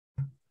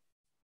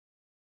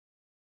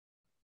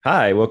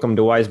Hi, welcome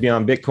to Wise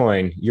Beyond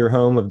Bitcoin, your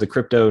home of the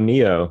crypto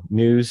neo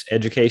news,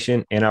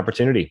 education, and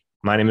opportunity.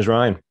 My name is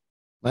Ryan.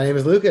 My name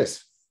is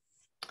Lucas.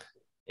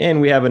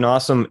 And we have an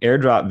awesome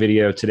airdrop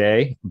video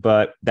today,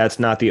 but that's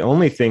not the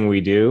only thing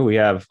we do. We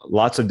have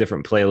lots of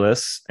different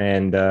playlists,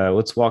 and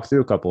let's walk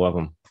through a couple of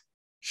them.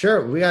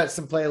 Sure, we got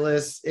some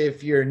playlists.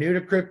 If you're new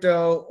to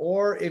crypto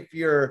or if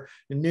you're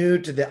new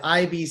to the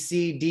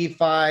IBC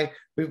DeFi,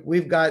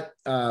 we've got,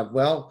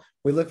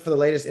 we look for the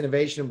latest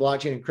innovation in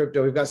blockchain and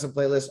crypto. We've got some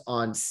playlists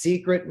on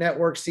secret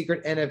networks,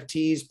 secret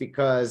NFTs,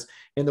 because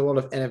in the world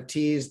of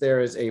NFTs,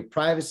 there is a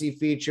privacy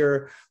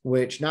feature,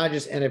 which not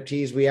just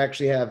NFTs, we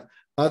actually have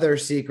other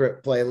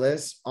secret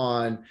playlists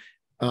on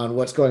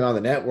what's going on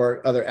the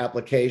network, other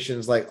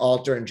applications like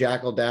Alter and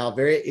Jackal DAO.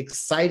 Very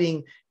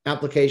exciting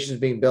applications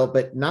being built,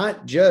 but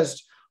not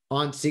just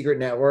on secret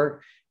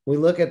network. We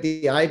look at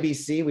the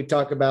IBC, we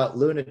talk about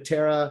Luna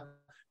Terra,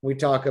 we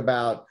talk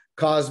about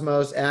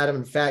Cosmos, Atom.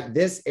 In fact,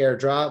 this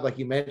airdrop, like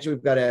you mentioned,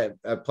 we've got a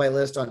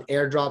playlist on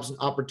airdrops and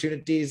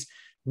opportunities,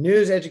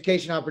 news,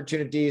 education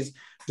opportunities.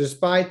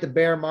 Despite the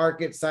bear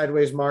market,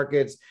 sideways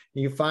markets,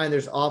 you find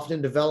there's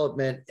often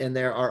development and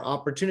there are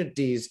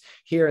opportunities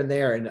here and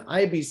there. In the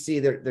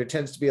IBC, there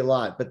tends to be a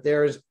lot, but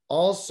there's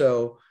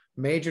also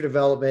major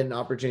development and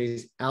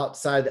opportunities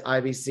outside the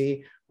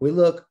IBC. We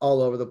look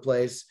all over the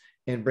place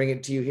and bring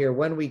it to you here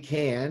when we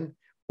can.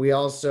 We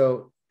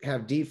also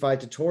have DeFi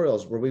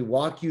tutorials where we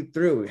walk you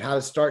through how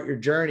to start your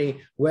journey,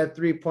 Web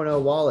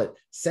 3.0 wallet,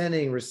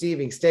 sending,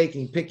 receiving,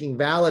 staking, picking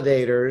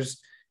validators.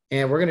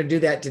 And we're going to do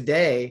that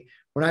today.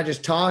 We're not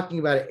just talking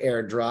about an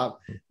airdrop,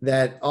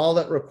 that all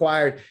that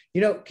required,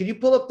 can you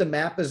pull up the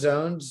Map of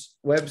Zones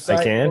website?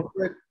 I can.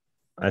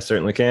 I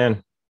certainly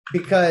can.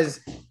 Because,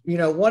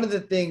 one of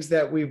the things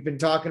that we've been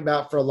talking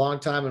about for a long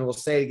time, and we'll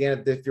say it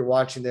again if you're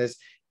watching this,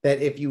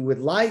 that if you would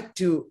like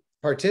to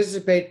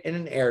participate in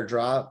an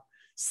airdrop,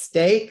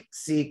 stake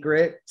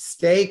Secret,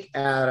 stake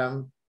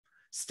Atom,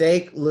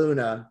 stake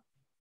Luna,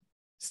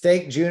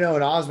 stake Juno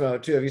and Osmo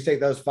too. If you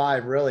stake those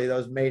five, really,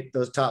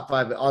 those top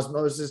five. But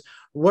Osmosis,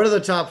 what are the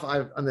top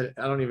five on the?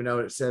 I don't even know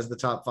what it says. The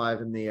top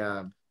five in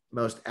the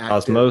most active.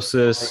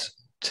 Osmosis,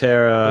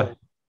 Terra,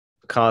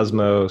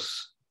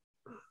 Cosmos.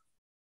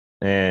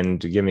 And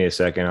give me a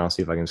second. I'll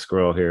see if I can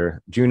scroll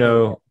here.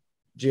 Juno.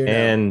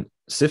 And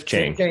Sif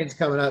Chain. Sif Chain's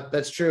coming up.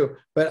 That's true.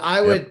 But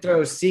I would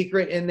throw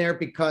Secret in there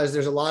because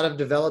there's a lot of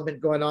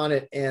development going on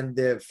it. And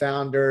the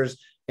founders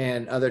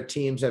and other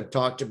teams have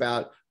talked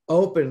about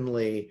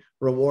openly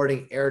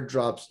rewarding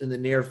airdrops in the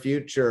near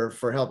future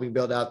for helping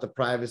build out the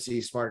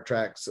privacy smart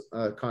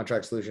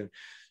contract solution.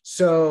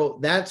 So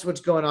that's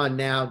what's going on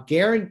now.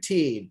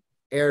 Guaranteed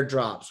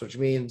airdrops, which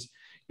means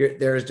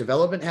there is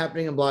development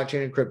happening in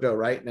blockchain and crypto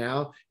right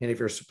now. And if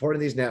you're supporting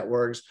these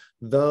networks,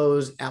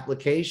 those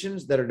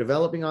applications that are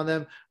developing on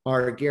them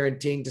are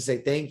guaranteeing to say,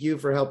 thank you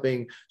for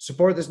helping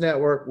support this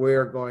network.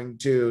 We're going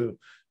to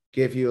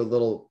give you a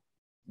little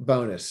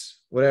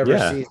bonus, whatever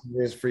season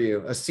is for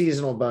you, a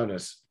seasonal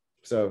bonus.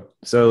 So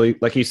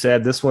like you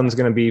said, this one's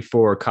going to be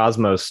for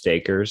Cosmos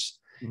stakers.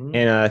 Mm-hmm.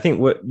 And I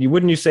think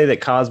wouldn't you say that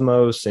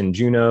Cosmos and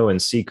Juno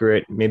and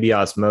Secret, maybe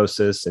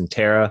Osmosis and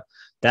Terra,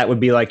 that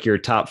would be like your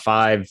top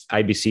 5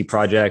 IBC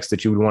projects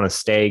that you would want to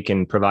stake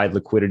and provide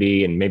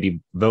liquidity and maybe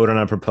vote on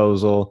a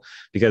proposal,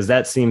 because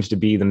that seems to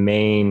be the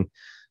main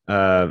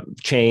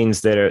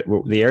chains that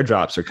the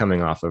airdrops are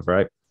coming off of,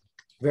 right?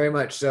 Very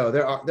much so.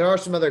 There are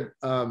some other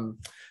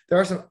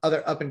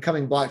up and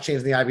coming blockchains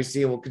in the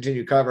IBC we'll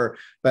continue to cover,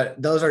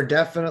 but those are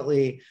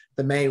definitely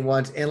the main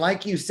ones. And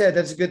like you said,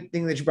 that's a good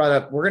thing that you brought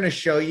up. We're going to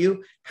show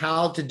you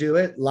how to do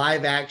it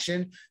live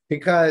action,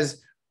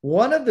 because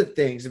one of the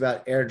things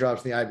about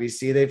airdrops in the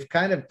IBC, they've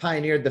kind of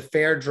pioneered the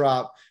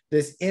Fairdrop,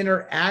 this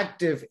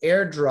interactive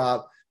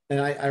airdrop.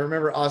 And I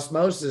remember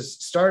Osmosis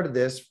started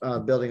this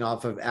building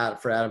off of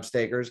for Atom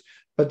stakers.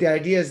 But the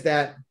idea is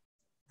that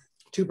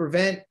to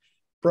prevent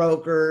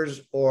brokers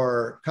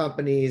or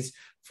companies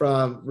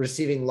from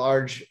receiving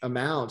large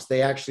amounts,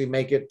 they actually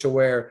make it to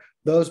where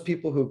those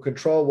people who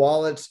control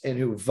wallets and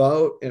who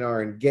vote and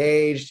are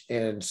engaged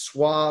and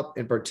swap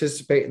and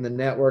participate in the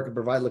network and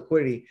provide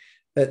liquidity,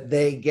 that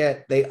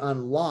they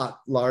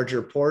unlock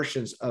larger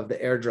portions of the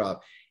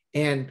airdrop.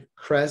 And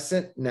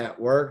Crescent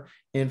Network,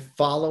 in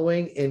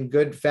following in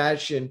good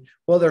fashion,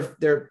 well,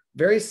 they're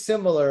very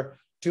similar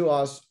to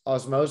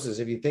Osmosis.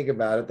 If you think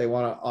about it, they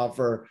want to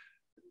offer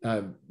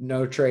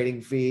no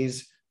trading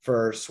fees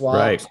for swaps.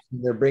 Right.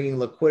 They're bringing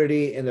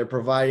liquidity and they're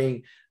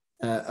providing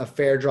a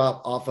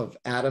Fairdrop off of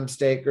Atom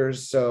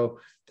stakers. So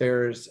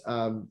there's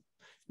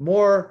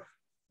more.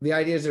 The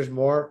idea is there's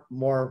more.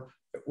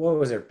 What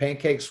was there?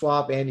 Pancake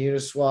Swap and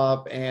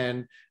Uniswap,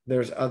 and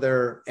there's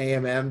other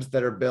AMMs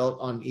that are built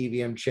on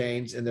EVM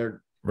chains, and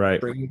they're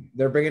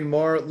bringing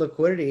more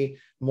liquidity,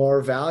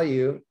 more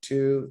value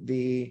to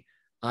the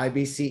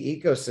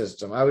IBC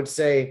ecosystem. I would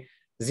say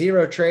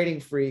zero trading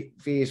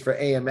fees for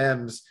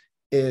AMMs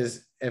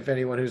is, if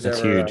anyone who's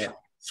ever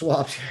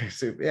swapped,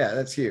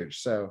 that's huge.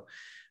 So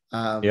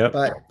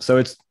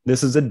so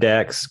this is a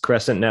DEX,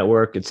 Crescent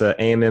Network. It's a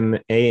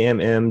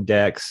AMM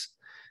DEX.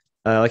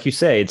 like you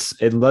say,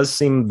 it does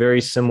seem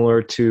very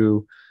similar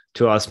to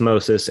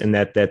Osmosis in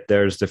that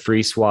there's the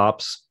free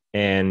swaps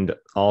and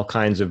all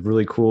kinds of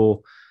really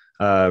cool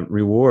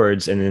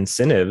rewards and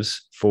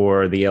incentives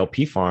for the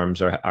LP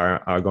farms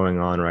are going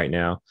on right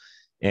now.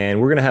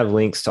 And we're going to have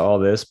links to all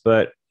this,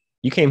 but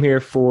you came here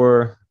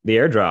for the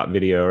airdrop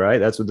video, right?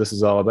 That's what this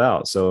is all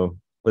about. So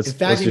let's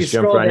just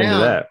jump right into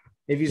that.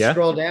 If you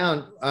scroll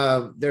down,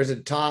 there's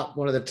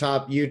one of the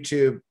top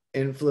YouTube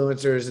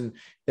influencers, and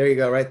there you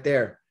go, right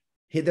there.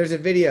 There's a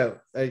video.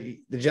 The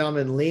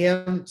gentleman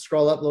Liam,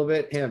 scroll up a little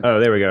bit. Him. Oh,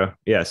 there we go.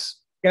 Yes.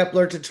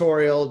 Kepler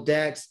tutorial,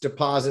 DEX,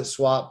 deposit,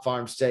 swap,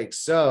 farm stake.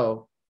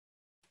 So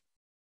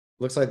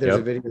looks like there's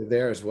a video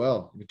there as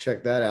well. You can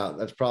check that out.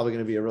 That's probably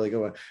going to be a really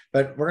good one.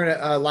 But we're going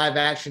to live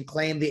action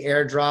claim the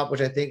airdrop, which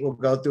I think will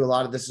go through a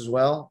lot of this as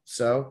well.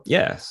 So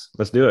yes,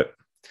 let's do it.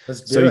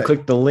 So you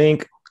click the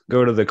link,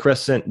 go to the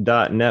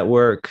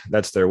Crescent.network.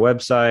 That's their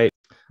website.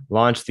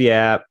 Launch the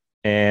app.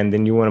 And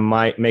then you want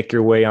to make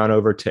your way on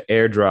over to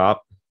Airdrop,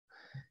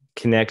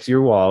 connect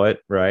your wallet,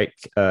 right?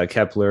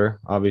 Kepler,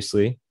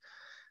 obviously.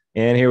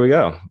 And here we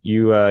go.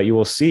 You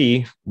will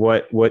see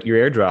what your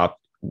airdrop,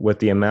 what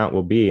the amount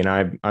will be.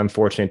 And I'm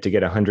fortunate to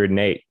get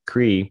 108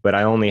 CRE, but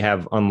I only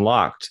have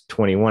unlocked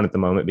 21 at the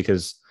moment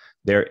because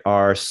there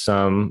are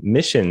some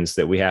missions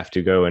that we have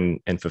to go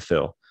and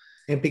fulfill.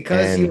 And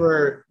because you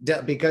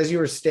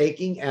were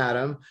staking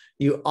Atom,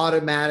 you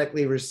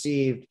automatically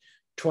received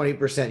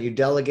 20%. You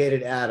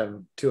delegated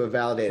Atom to a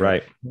validator.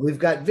 Right. We've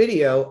got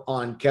video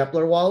on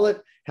Kepler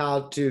wallet,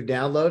 how to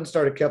download and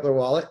start a Kepler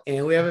wallet.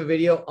 And we have a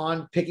video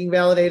on picking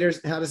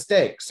validators and how to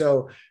stake.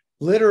 So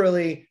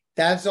literally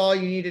that's all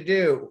you need to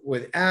do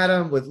with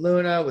Atom, with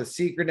Luna, with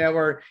Secret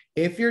Network.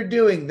 If you're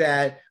doing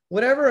that,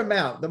 whatever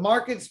amount, the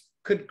markets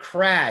could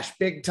crash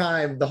big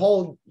time, the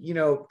whole,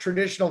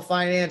 traditional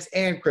finance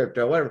and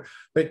crypto, whatever.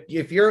 But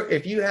if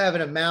you have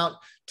an amount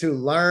to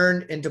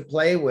learn and to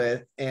play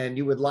with, and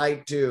you would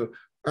like to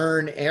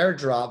earn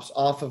airdrops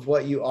off of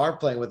what you are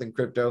playing with in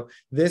crypto,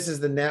 this is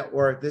the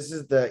network, this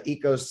is the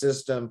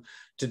ecosystem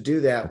to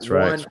do that. That's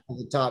right. One of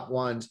the top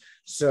ones.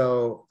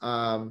 So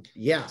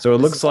So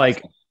it looks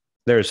like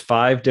there's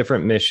 5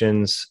 different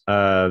missions.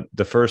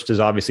 The first is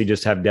obviously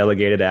just have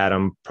delegated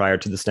Atom prior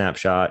to the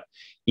snapshot.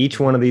 Each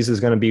one of these is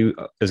going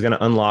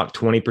to unlock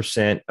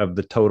 20% of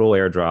the total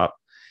airdrop.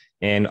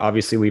 And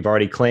obviously we've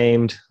already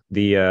claimed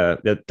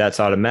that's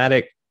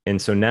automatic. And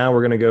so now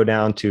we're going to go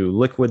down to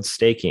liquid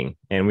staking,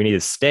 and we need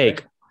to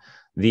stake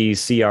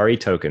these CRE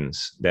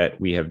tokens that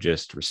we have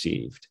just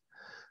received.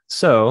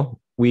 So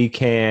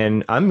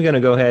I'm going to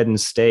go ahead and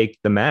stake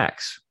the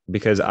max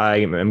because I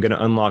am going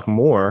to unlock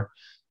more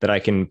that I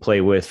can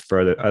play with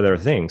for the other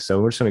things.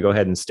 So we're just going to go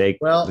ahead and stake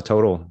the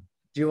total.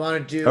 Do you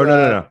want to do? Oh,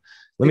 no.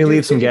 Let me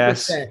leave some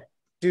gas.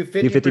 Do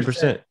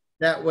 50%.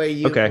 That way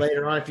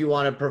later on, if you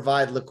want to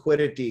provide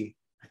liquidity,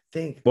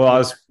 they're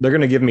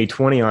going to give me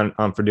 20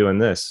 on for doing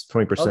this,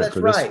 20%. Oh, that's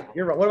right.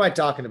 You're right. What am I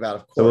talking about?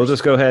 Of course. So we'll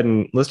just go ahead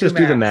and let's just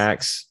do the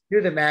max.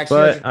 Do the max.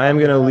 But I'm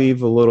going to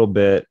leave a little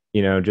bit,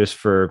 just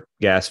for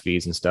gas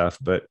fees and stuff.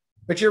 But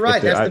you're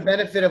right. That's the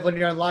benefit of when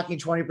you're unlocking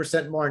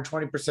 20% more and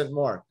 20%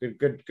 more.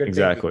 Good.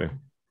 Exactly.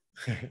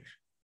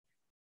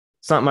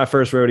 It's not my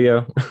first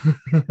rodeo.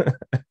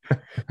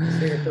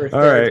 All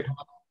right.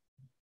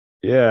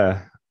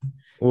 Yeah.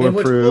 And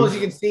what's cool is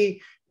you can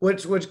see.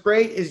 What's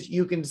great is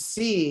you can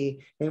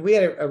see, and we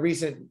had a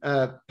recent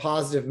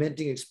positive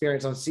minting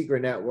experience on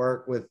Secret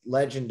Network with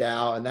Legend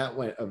DAO, and that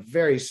went a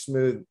very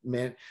smooth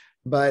mint.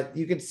 But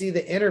you can see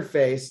the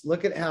interface.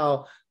 Look at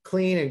how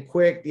clean and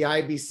quick the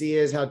IBC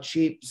is, how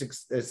cheap.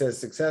 It says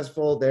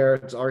successful there.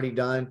 It's already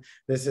done.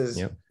 This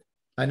is,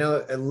 I know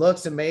it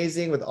looks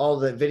amazing with all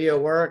the video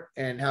work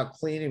and how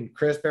clean and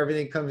crisp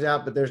everything comes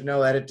out, but there's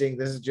no editing.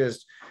 This is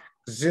just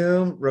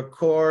zoom,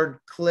 record,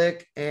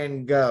 click,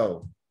 and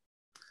go.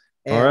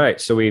 All right.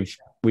 So we've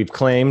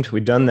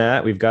done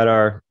that. We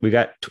got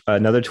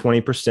another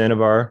 20% of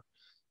our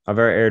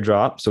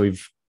airdrop. So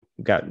we've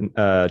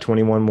got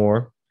 21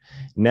 more.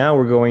 Now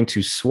we're going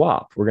to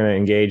swap. We're going to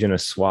engage in a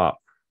swap.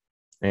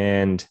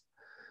 And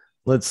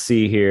let's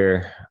see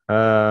here.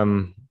 What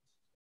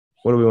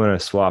do we want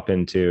to swap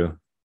into?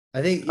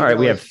 I think, all right,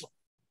 we have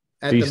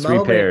these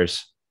 3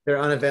 pairs. They're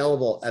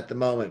unavailable at the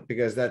moment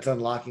because that's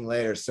unlocking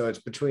later. So it's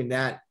between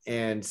that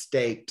and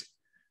staked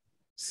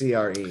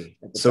CRE.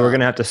 So we're going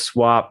to have to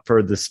swap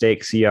for the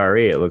stake CRE,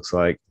 it looks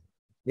like.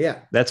 Yeah.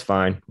 That's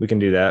fine. We can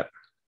do that.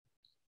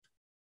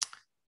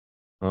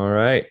 All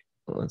right.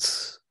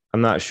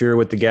 I'm not sure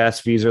what the gas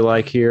fees are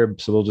like here,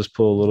 so we'll just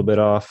pull a little bit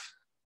off.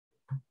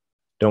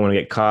 Don't want to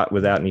get caught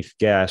without any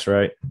gas,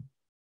 right?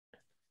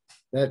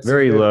 That's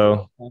very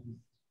low.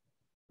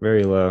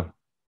 Very low.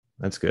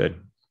 That's good.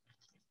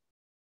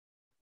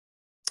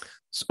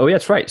 Oh, yeah,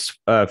 that's right.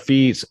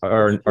 Fees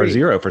are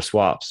 0 for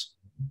swaps.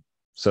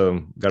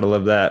 So gotta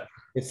love that.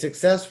 It's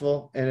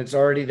successful and it's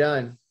already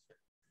done.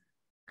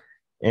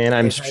 And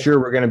I'm sure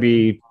we're going to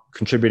be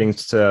contributing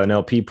to an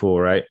LP pool,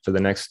 right? For the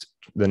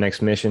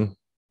next mission.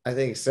 I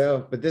think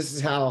so. But this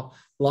is how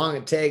long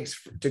it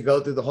takes to go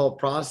through the whole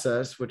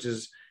process, which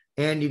is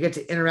and you get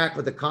to interact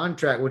with the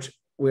contract, which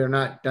we're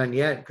not done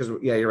yet because,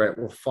 yeah, you're right.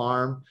 We'll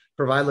farm,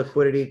 provide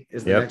liquidity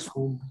is the next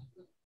one.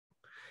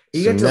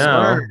 You get to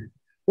learn.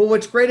 Well,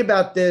 what's great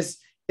about this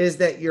is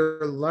that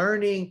you're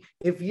learning.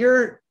 If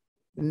you're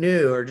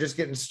new or just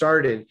getting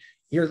started,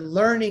 you're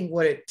learning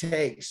what it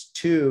takes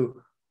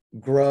to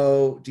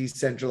grow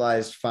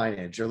decentralized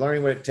finance. You're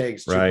learning what it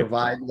takes to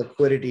provide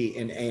liquidity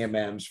in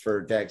AMMs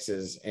for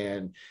DEXs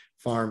and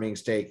farming,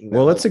 staking.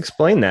 Well, let's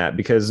explain that,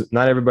 because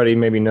not everybody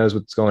maybe knows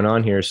what's going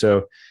on here.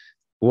 So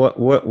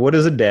what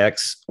is a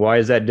DEX? Why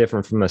is that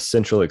different from a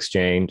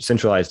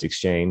centralized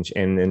exchange?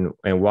 And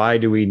why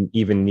do we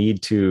even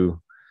need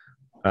to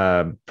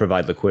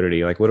provide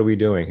liquidity? Like, what are we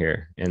doing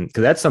here? And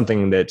because that's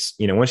something that's,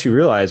 once you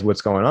realize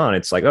what's going on,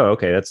 it's like, oh,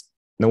 okay, that's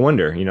no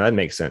wonder, that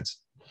makes sense.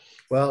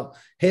 Well,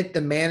 hit the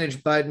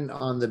manage button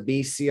on the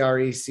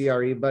BCRE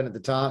CRE button at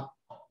the top.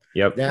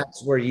 Yep.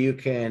 That's where you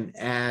can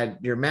add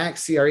your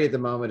max CRE at the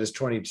moment is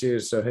 22.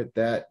 So hit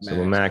that. So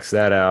we'll max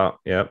that out.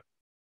 Yep.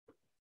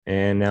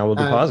 And now we'll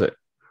deposit.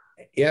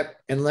 Yep.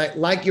 And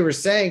like you were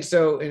saying,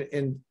 so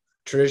in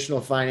traditional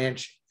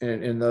finance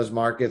in those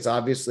markets,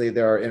 obviously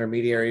there are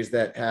intermediaries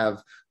that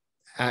have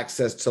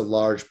access to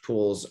large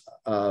pools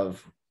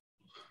of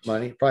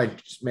money. Probably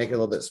just make it a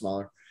little bit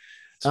smaller.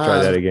 Let's try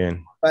that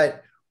again.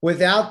 But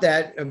without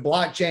that, and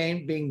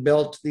blockchain being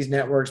built, these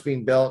networks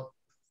being built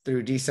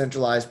through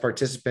decentralized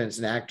participants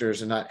and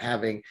actors, and not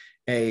having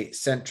a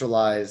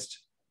centralized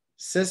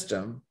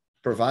system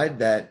provide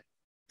that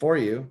for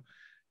you.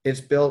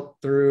 It's built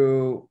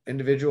through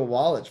individual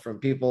wallets from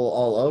people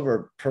all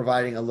over,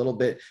 providing a little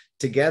bit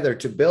together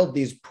to build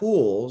these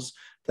pools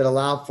that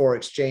allow for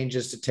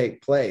exchanges to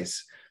take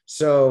place.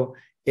 So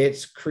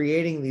it's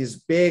creating these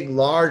big,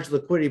 large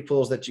liquidity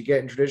pools that you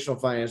get in traditional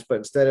finance, but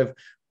instead of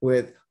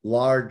with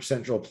large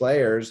central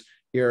players,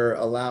 you're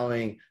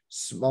allowing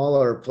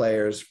smaller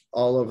players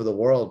all over the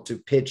world to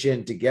pitch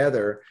in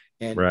together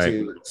and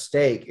to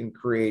stake and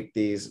create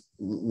these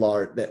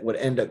large, that would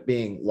end up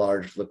being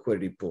large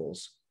liquidity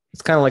pools.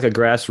 It's kind of like a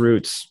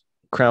grassroots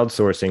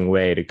crowdsourcing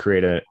way to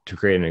create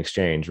an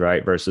exchange,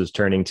 right? Versus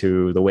turning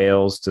to the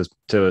whales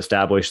to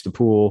establish the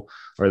pool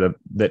or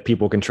that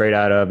people can trade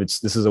out of.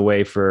 This is a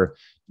way for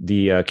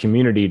the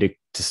community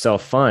to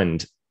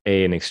self-fund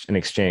an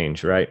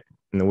exchange, right?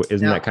 And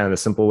isn't that kind of the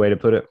simple way to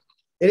put it?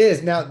 It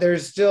is. Now,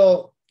 there's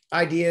still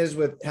ideas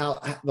with how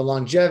the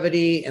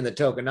longevity and the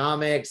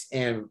tokenomics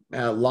and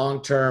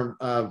long-term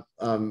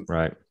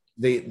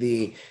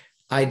the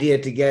idea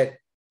to get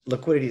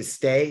liquidity to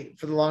stay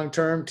for the long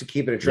term to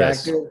keep it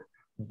attractive. Yes.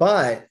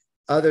 But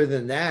other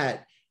than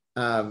that,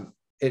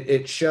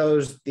 it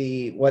shows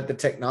what the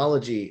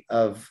technology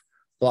of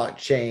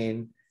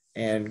blockchain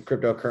and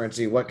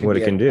cryptocurrency, what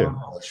it can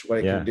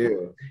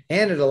do.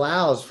 And it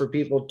allows for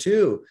people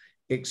to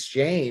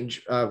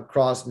exchange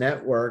cross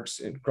networks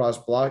and cross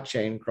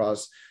blockchain,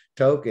 cross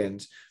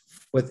tokens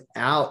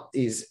without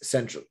these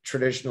central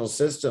traditional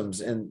systems.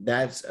 And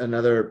that's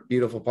another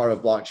beautiful part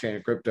of blockchain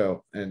and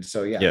crypto. And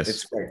so,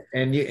 it's great.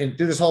 And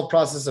through this whole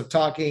process of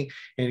talking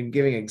and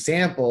giving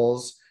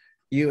examples,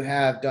 you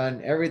have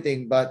done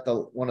everything but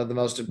one of the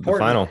most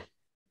important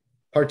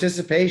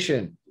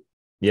participation.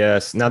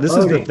 Yes. Now this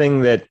is the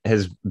thing that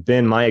has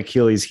been my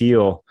Achilles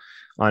heel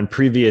on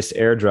previous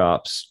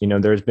airdrops.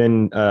 There's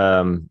been,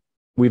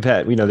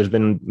 there's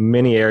been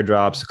many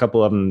airdrops, a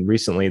couple of them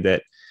recently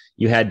that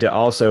you had to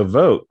also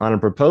vote on a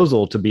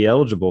proposal to be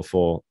eligible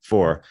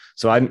for.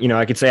 So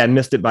I could say I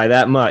missed it by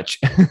that much,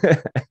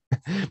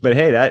 but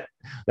hey,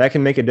 that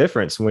can make a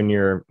difference when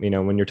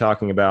you're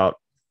talking about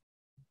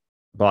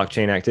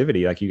blockchain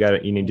activity. Like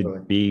you need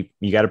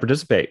to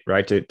participate,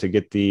 right? To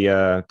get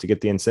the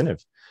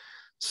incentive.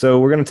 So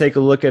we're going to take a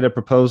look at a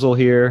proposal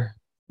here.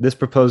 This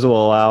proposal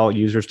will allow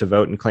users to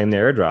vote and claim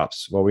their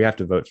airdrops. Well, we have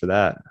to vote for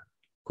that,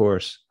 of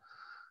course.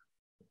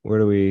 What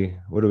do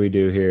we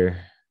do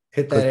here?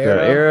 Hit that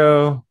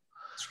arrow.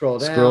 Scroll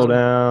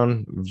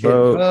down.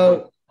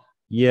 Vote.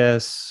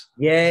 Yes.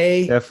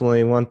 Yay.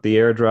 Definitely want the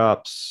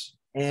airdrops.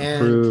 And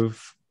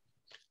approve.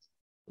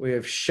 We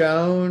have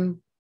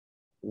shown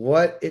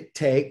what it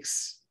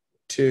takes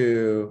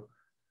to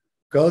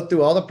go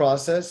through all the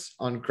process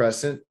on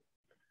Crescent,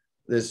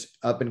 this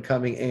up and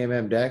coming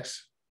AMM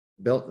DEX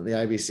built in the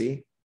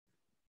IBC.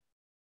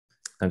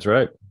 That's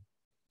right.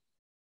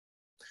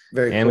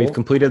 Very cool. We've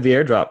completed the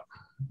airdrop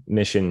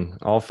mission,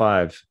 all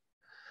 5.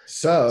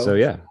 So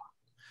yeah.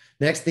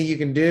 Next thing you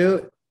can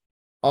do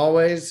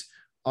always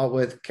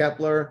with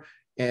Kepler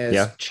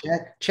is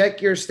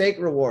check your stake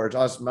rewards.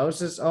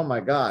 Osmosis. Oh my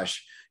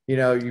gosh.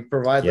 You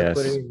provide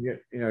liquidity,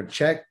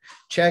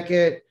 check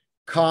it,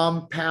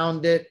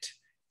 compound it.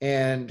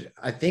 And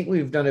I think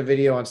we've done a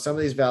video on some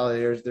of these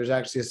validators. There's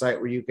actually a site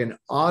where you can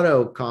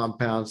auto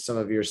compound some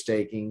of your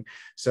staking.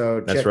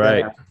 So that's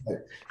right.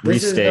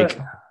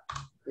 Restake.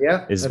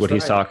 Is what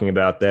he's talking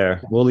about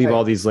there. We'll leave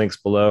all these links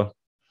below.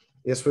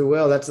 Yes, we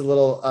will. That's a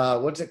little,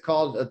 what's it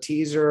called? A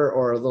teaser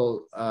or a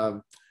little,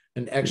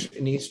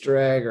 an Easter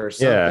egg or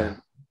something.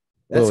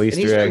 Yeah. An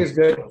Easter egg is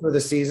good for the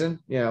season.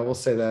 Yeah, we'll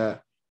say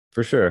that.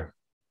 For sure.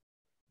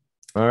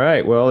 All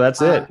right. Well,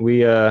 that's it.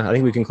 I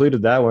think we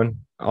concluded that one.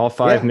 All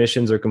 5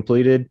 missions are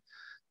completed.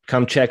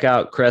 Come check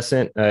out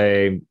Crescent,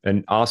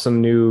 an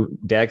awesome new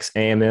DEX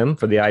AMM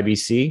for the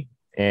IBC.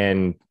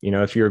 And,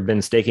 if you've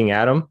been staking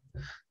Atom,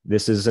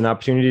 this is an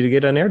opportunity to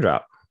get an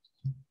airdrop.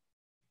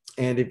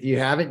 And if you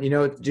haven't, you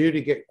know what to do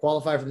to get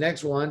qualified for the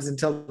next ones.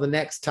 Until the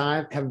next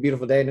time, have a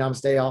beautiful day.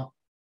 Namaste, y'all.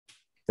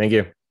 Thank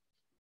you.